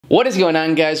What is going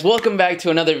on, guys? Welcome back to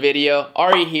another video.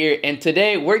 Arie here, and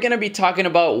today we're gonna be talking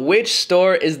about which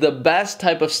store is the best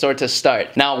type of store to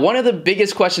start. Now, one of the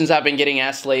biggest questions I've been getting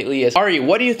asked lately is, Arie,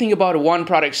 what do you think about one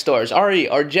product stores? Arie,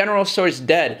 are general stores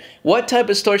dead? What type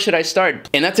of store should I start?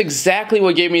 And that's exactly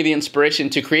what gave me the inspiration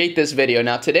to create this video.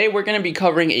 Now, today we're gonna be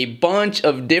covering a bunch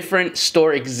of different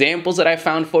store examples that I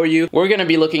found for you. We're gonna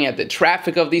be looking at the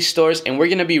traffic of these stores, and we're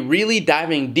gonna be really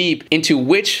diving deep into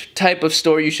which type of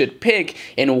store you should pick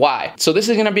and why. So this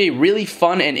is gonna be a really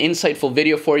fun and insightful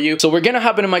video for you. So we're gonna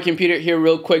hop into my computer here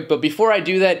real quick, but before I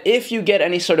do that, if you get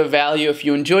any sort of value, if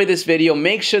you enjoy this video,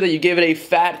 make sure that you give it a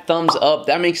fat thumbs up.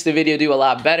 That makes the video do a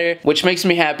lot better, which makes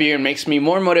me happier and makes me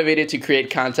more motivated to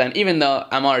create content, even though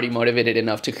I'm already motivated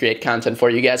enough to create content for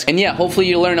you guys. And yeah, hopefully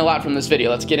you learn a lot from this video.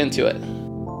 Let's get into it.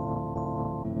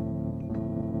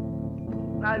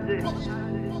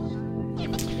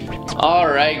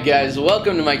 Alright guys,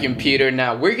 welcome to my computer.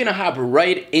 Now we're gonna hop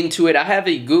right into it. I have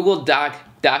a Google Doc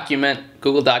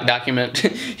document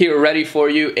here ready for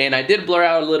you, and I did blur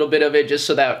out a little bit of it just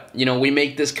so that, you know, we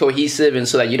make this cohesive and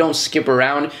so that you don't skip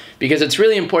around, because it's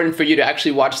really important for you to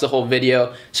actually watch the whole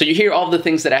video so you hear all the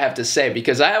things that I have to say,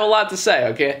 because I have a lot to say,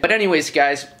 okay? But anyways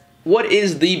guys, what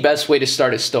is the best way to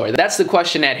start a store? That's the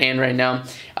question at hand right now.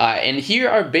 And here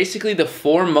are basically the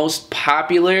 4 most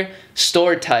popular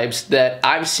store types that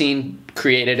I've seen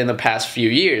created in the past few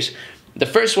years. The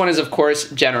first one is, of course,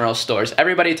 general stores.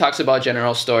 Everybody talks about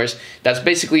general stores. That's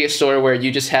basically a store where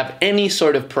you just have any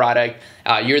sort of product.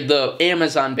 You're the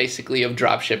Amazon, basically, of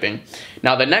dropshipping.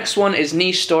 Now, the next one is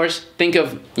niche stores. Think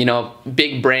of, you know,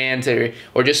 big brands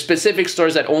or just specific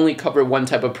stores that only cover one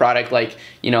type of product, like,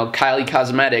 you know, Kylie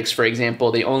Cosmetics, for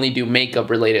example. They only do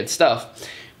makeup-related stuff.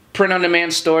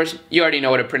 Print-on-demand stores. You already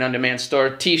know what a print-on-demand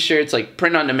store. T-shirts, like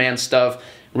print-on-demand stuff.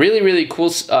 Really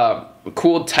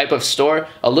cool type of store.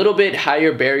 A little bit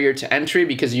higher barrier to entry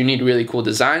because you need really cool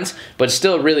designs, but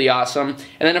still really awesome.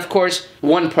 And then, of course,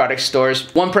 one product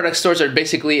stores. One product stores are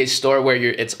basically a store where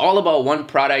it's all about one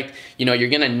product. You know,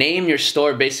 you're gonna name your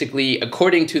store basically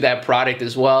according to that product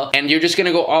as well, and you're just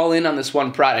gonna go all in on this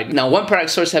one product. Now, one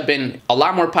product stores have been a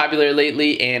lot more popular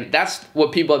lately, and that's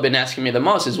what people have been asking me the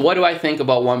most, is what do I think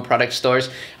about one product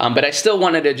stores? But I still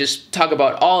wanted to just talk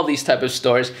about all of these type of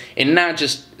stores and not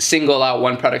just single out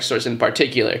one product stores in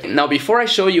particular. Now, before I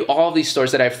show you all of these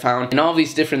stores that I've found and all of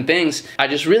these different things, I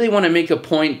just really want to make a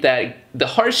point that the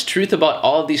harsh truth about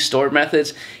all of these store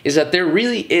methods is that there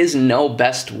really is no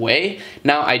best way.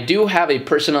 Now, I do have a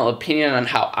personal opinion on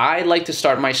how I like to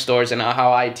start my stores and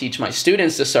how I teach my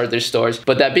students to start their stores,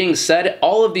 but that being said,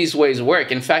 all of these ways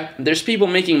work. In fact, there's people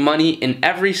making money in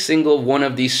every single one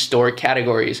of these store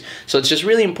categories. So it's just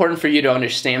really important for you to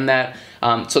understand that,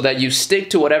 so that you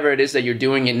stick to whatever it is that you're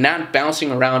doing and not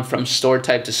bouncing around from store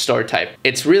type to store type.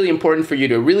 It's really important for you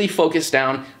to really focus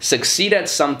down, succeed at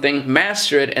something,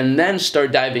 master it, and then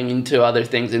start diving into other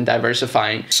things and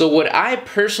diversifying. So what I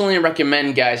personally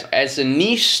recommend, guys, as a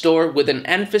niche store with an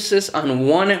emphasis on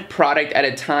one product at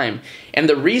a time. And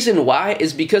the reason why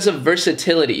is because of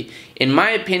versatility. In my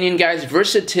opinion, guys,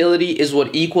 versatility is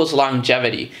what equals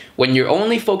longevity. When you're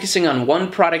only focusing on one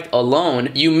product alone,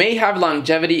 you may have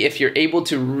longevity if you're able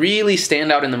to really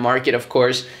stand out in the market, of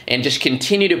course, and just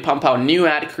continue to pump out new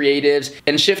ad creatives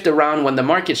and shift around when the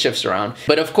market shifts around.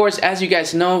 But of course, as you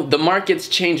guys know, the markets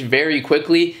change very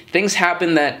quickly. Things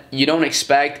happen that you don't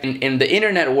expect, and the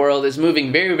internet world is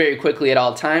moving very quickly at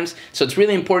all times. So it's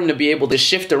really important to be able to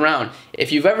shift around.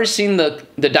 If you've ever seen the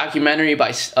documentary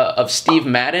of Steve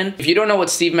Madden, if you don't know what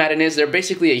Steve Madden is, they're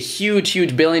basically a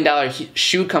huge billion-dollar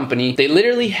shoe company. They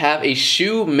literally have a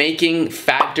shoe making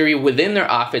factory within their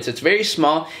office. It's very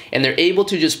small, and they're able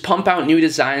to just pump out new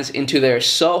designs into their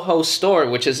Soho store,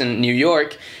 which is in New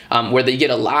York, where they get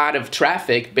a lot of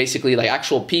traffic, basically like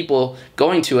actual people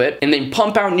going to it, and they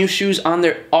pump out new shoes on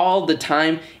there all the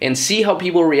time and see how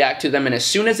people react to them. And as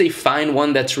soon as they find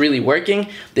one that's really working,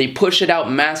 they push it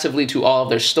out massively to all of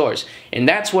their stores. And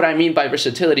that's what I mean by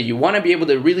versatility. You want to be able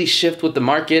to really shift with the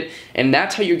market, and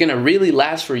that's how you're going to really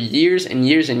last for years and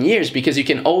years and years, because you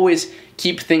can always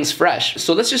keep things fresh.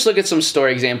 So let's just look at some store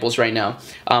examples right now.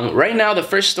 Right now, the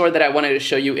first store that I wanted to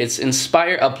show you is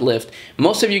Inspire Uplift.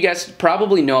 Most of you guys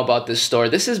probably know about this store.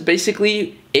 This is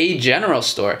basically a general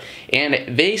store,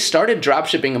 and they started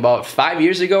dropshipping about 5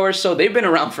 years ago or so. They've been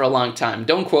around for a long time.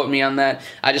 Don't quote me on that.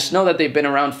 I just know that they've been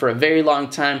around for a very long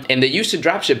time, and they used to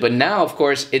dropship, but now, of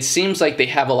course, it seems like they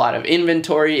have a lot of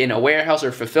inventory in a warehouse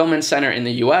or fulfillment center in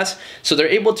the US, so they're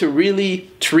able to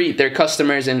really treat their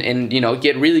customers and you know,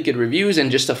 get really good reviews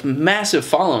and just a massive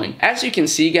following. As you can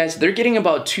see, guys, they're getting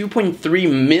about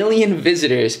 2.3 million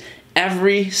visitors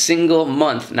every single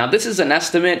month. Now this is an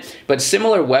estimate, but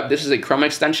SimilarWeb, this is a Chrome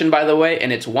extension by the way,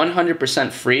 and it's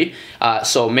 100% free,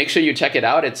 so make sure you check it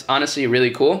out. It's honestly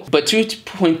really cool. But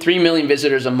 2.3 million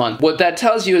visitors a month. What that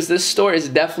tells you is this store is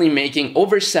definitely making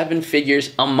over 7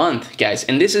 figures a month, guys,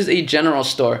 and this is a general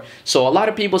store. So a lot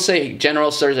of people say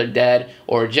general stores are dead,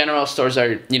 or general stores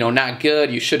are, you know, not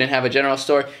good, you shouldn't have a general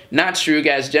store. Not true,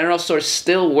 guys. General stores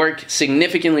still work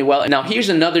significantly well. Now here's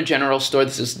another general store.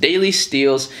 This is Daily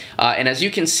Steals, and as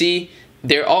you can see,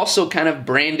 they're also kind of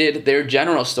branded their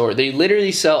general store. They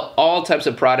literally sell all types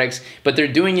of products, but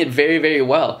they're doing it very, very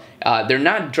well. They're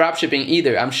not dropshipping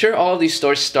either. I'm sure all of these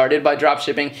stores started by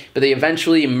dropshipping, but they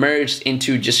eventually merged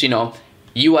into just, you know,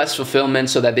 US fulfillment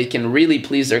so that they can really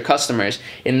please their customers,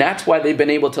 and that's why they've been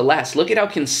able to last. Look at how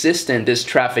consistent this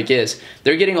traffic is.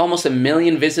 They're getting almost 1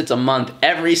 million visits a month,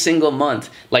 every single month,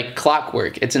 like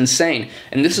clockwork. It's insane.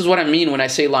 And this is what I mean when I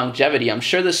say longevity. I'm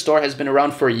sure the store has been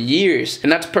around for years,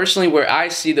 and that's personally where I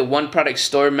see the one product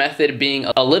store method being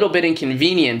a little bit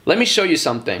inconvenient. Let me show you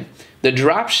something. The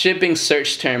drop shipping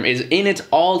search term is in its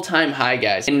all-time high,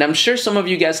 guys. And I'm sure some of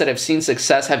you guys that have seen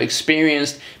success have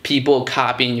experienced people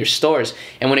copying your stores.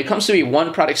 And when it comes to a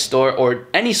one product store or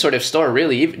any sort of store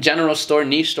really, general store,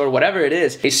 niche store, whatever it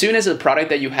is, as soon as a product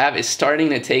that you have is starting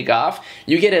to take off,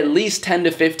 you get at least 10 to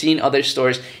 15 other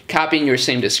stores copying your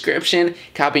same description,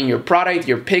 copying your product,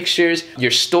 your pictures,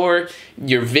 your store,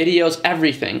 your videos,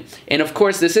 everything. And of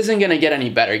course, this isn't gonna get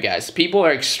any better, guys. People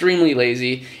are extremely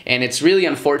lazy, and it's really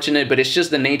unfortunate, but it's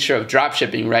just the nature of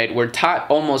dropshipping, right? We're taught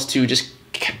almost to just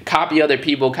copy other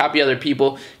people,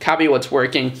 copy what's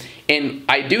working. And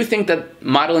I do think that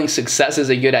modeling success is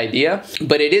a good idea,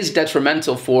 but it is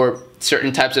detrimental for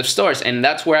certain types of stores, and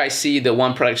that's where I see the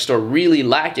one product store really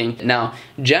lacking. Now,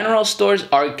 general stores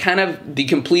are kind of the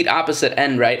complete opposite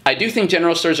end, right? I do think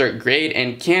general stores are great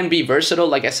and can be versatile.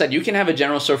 Like I said, you can have a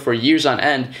general store for years on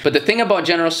end, but the thing about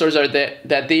general stores are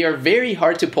that they are very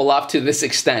hard to pull off to this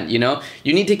extent, you know?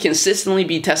 You need to consistently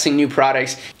be testing new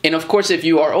products, and of course, if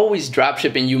you are always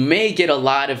dropshipping, you may get a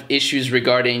lot of issues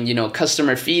regarding, you know,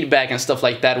 customer feedback and stuff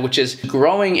like that, which is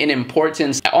growing in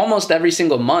importance almost every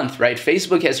single month, right?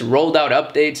 Facebook has rolled out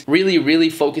updates, really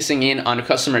focusing in on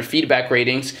customer feedback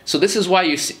ratings. So this is why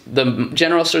you see the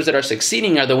general stores that are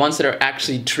succeeding are the ones that are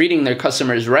actually treating their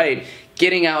customers right,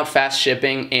 getting out fast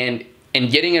shipping, and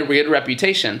getting a good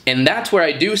reputation. And that's where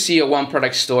I do see a one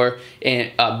product store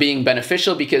being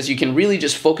beneficial, because you can really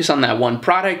just focus on that one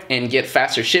product and get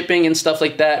faster shipping and stuff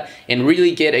like that, and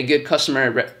really get a good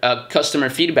customer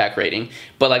feedback rating.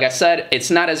 But like I said, it's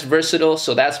not as versatile,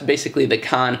 so that's basically the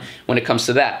con when it comes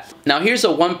to that. Now here's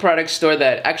a one product store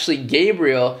that actually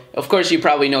Gabriel, of course you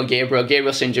probably know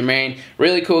Gabriel St. Germain,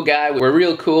 really cool guy. We're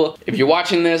real cool. If you're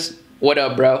watching this, what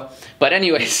up, bro? But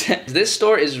anyways, this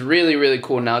store is really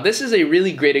cool. Now, this is a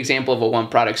really great example of a one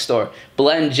product store,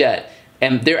 Blend Jet.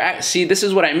 And see, this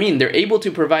is what I mean. They're able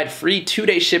to provide free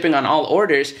 2-day shipping on all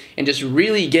orders and just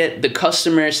really get the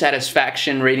customer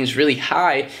satisfaction ratings really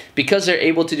high, because they're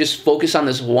able to just focus on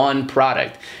this one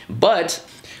product. But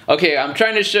okay, I'm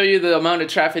trying to show you the amount of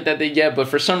traffic that they get, but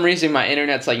for some reason my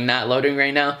internet's like not loading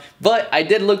right now. But I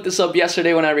did look this up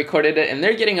yesterday when I recorded it, and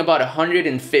they're getting about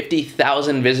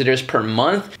 150,000 visitors per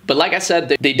month. But like I said,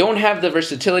 they don't have the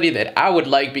versatility that I would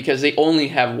like, because they only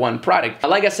have one product.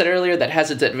 Like I said earlier, that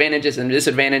has its advantages and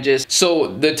disadvantages.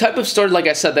 So the type of store, like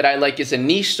I said, that I like is a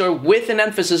niche store with an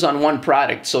emphasis on one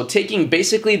product. So taking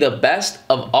basically the best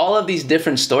of all of these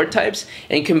different store types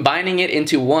and combining it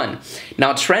into one.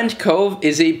 Now, Trend Cove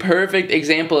is a perfect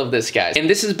example of this, guys. And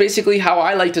this is basically how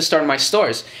I like to start my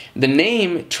stores. The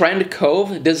name Trend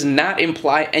Cove does not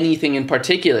imply anything in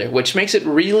particular, which makes it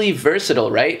really versatile,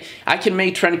 right? I can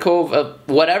make Trend Cove a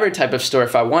whatever type of store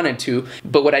if I wanted to,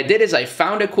 but what I did is I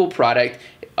found a cool product,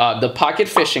 the pocket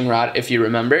fishing rod, if you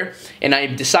remember, and I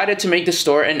decided to make the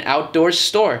store an outdoor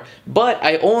store. But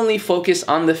I only focused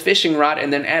on the fishing rod,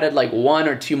 and then added like 1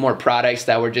 or 2 more products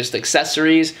that were just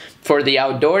accessories for the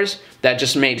outdoors that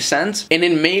just made sense, and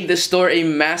it made the store a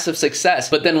massive success.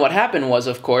 But then what happened was,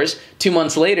 of course, 2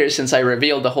 months later, since I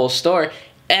revealed the whole store,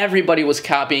 everybody was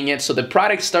copying it, so the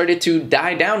product started to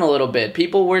die down a little bit.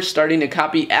 People were starting to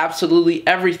copy absolutely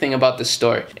everything about the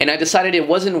store, and I decided it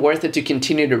wasn't worth it to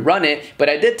continue to run it. But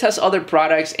I did test other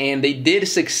products, and they did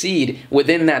succeed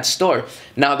within that store.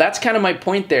 Now that's kind of my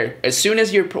point there. As soon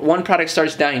as your one product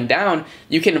starts dying down,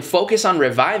 you can focus on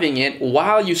reviving it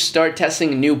while you start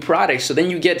testing new products, so then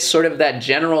you get sort of that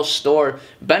general store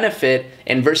benefit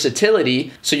and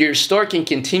versatility, so your store can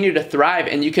continue to thrive,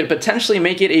 and you can potentially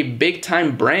make it a big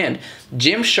time brand.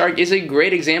 Gymshark is a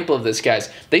great example of this, guys.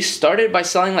 They started by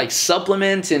selling like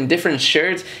supplements and different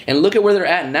shirts, and look at where they're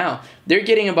at now. They're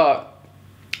getting about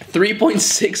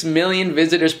 3.6 million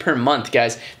visitors per month,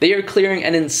 guys. They are clearing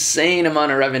an insane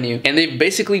amount of revenue, and they've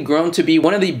basically grown to be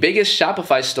one of the biggest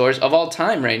Shopify stores of all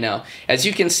time right now. As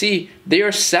you can see, they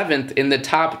are 7th in the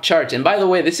top charts. And by the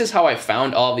way, this is how I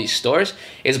found all these stores,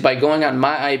 is by going on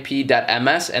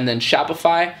myip.ms and then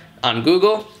Shopify on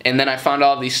Google, and then I found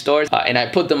all these stores and I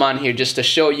put them on here just to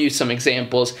show you some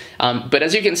examples. But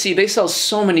as you can see, they sell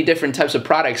so many different types of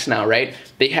products now, right?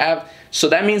 So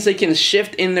that means they can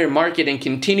shift in their market and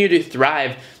continue to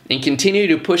thrive and continue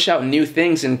to push out new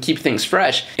things and keep things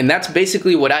fresh. And that's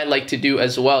basically what I like to do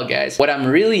as well, guys. What I'm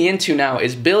really into now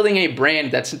is building a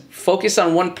brand that's focused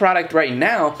on one product right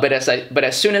now, but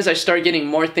as soon as I start getting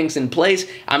more things in place,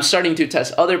 I'm starting to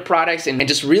test other products and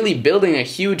just really building a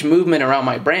huge movement around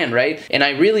my brand, right? And I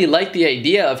really like the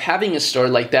idea of having a store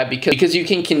like that because you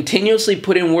can continuously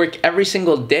put in work every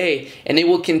single day and it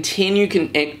will continue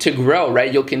to grow,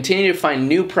 right? You'll continue to find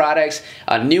new products,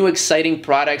 new exciting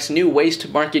products, new ways to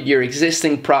market your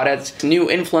existing products, new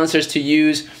influencers to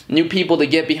use, new people to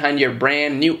get behind your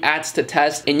brand, new ads to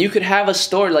test, and you could have a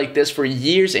store like this for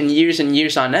years and years and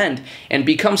years on end and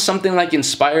become something like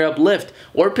Inspire Uplift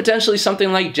or potentially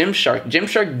something like Gymshark.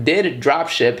 Gymshark did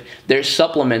dropship their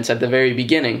supplements at the very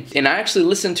beginning, and I actually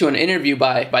listened to an interview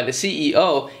by the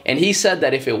CEO, and he said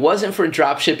that if it wasn't for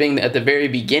dropshipping at the very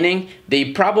beginning,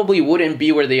 they probably wouldn't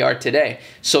be where they are today.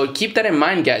 So keep that in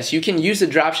mind, guys. You can use the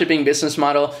dropshipping business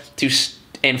model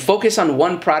and focus on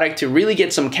one product to really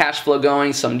get some cash flow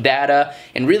going, some data,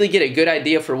 and really get a good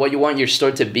idea for what you want your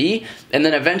store to be, and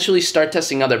then eventually start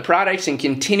testing other products and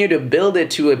continue to build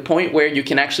it to a point where you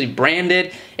can actually brand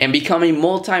it and become a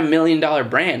multi-million-dollar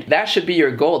brand. That should be your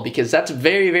goal because that's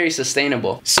very, very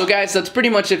sustainable. So guys, that's pretty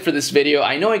much it for this video.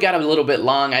 I know it got a little bit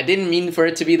long. I didn't mean for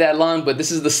it to be that long, but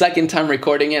this is the second time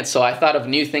recording it, so I thought of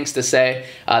new things to say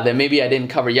that maybe I didn't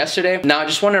cover yesterday. Now, I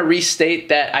just want to restate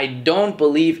that I don't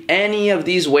believe any of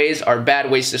these ways are bad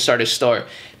ways to start a store.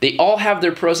 They all have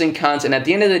their pros and cons, and at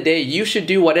the end of the day, you should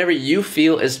do whatever you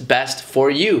feel is best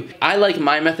for you. I like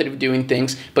my method of doing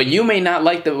things, but you may not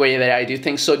like the way that I do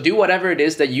things, so do whatever it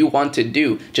is that you want to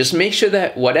do. Just make sure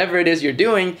that whatever it is you're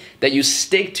doing, that you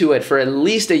stick to it for at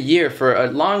least a year, for a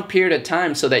long period of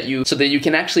time, so that you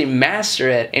can actually master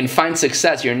it and find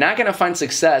success. You're not gonna find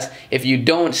success if you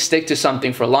don't stick to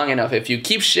something for long enough. If you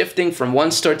keep shifting from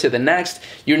one store to the next,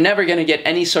 you're never gonna get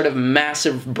any sort of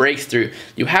massive breakthrough.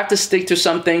 You have to stick to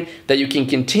something that you can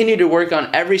continue to work on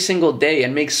every single day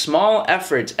and make small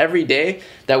efforts every day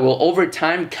that will over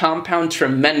time compound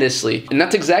tremendously. And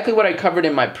that's exactly what I covered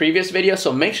in my previous video,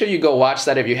 so make sure you go watch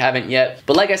that if you haven't yet.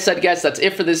 But like I said, guys, that's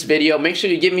it for this video. Make sure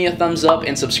you give me a thumbs up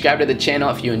and subscribe to the channel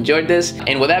if you enjoyed this.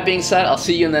 And with that being said, I'll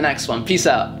see you in the next one. Peace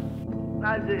out.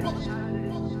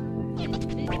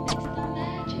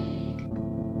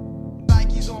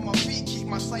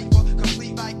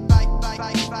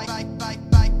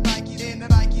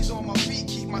 On my feet,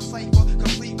 keep my cipher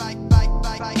complete, like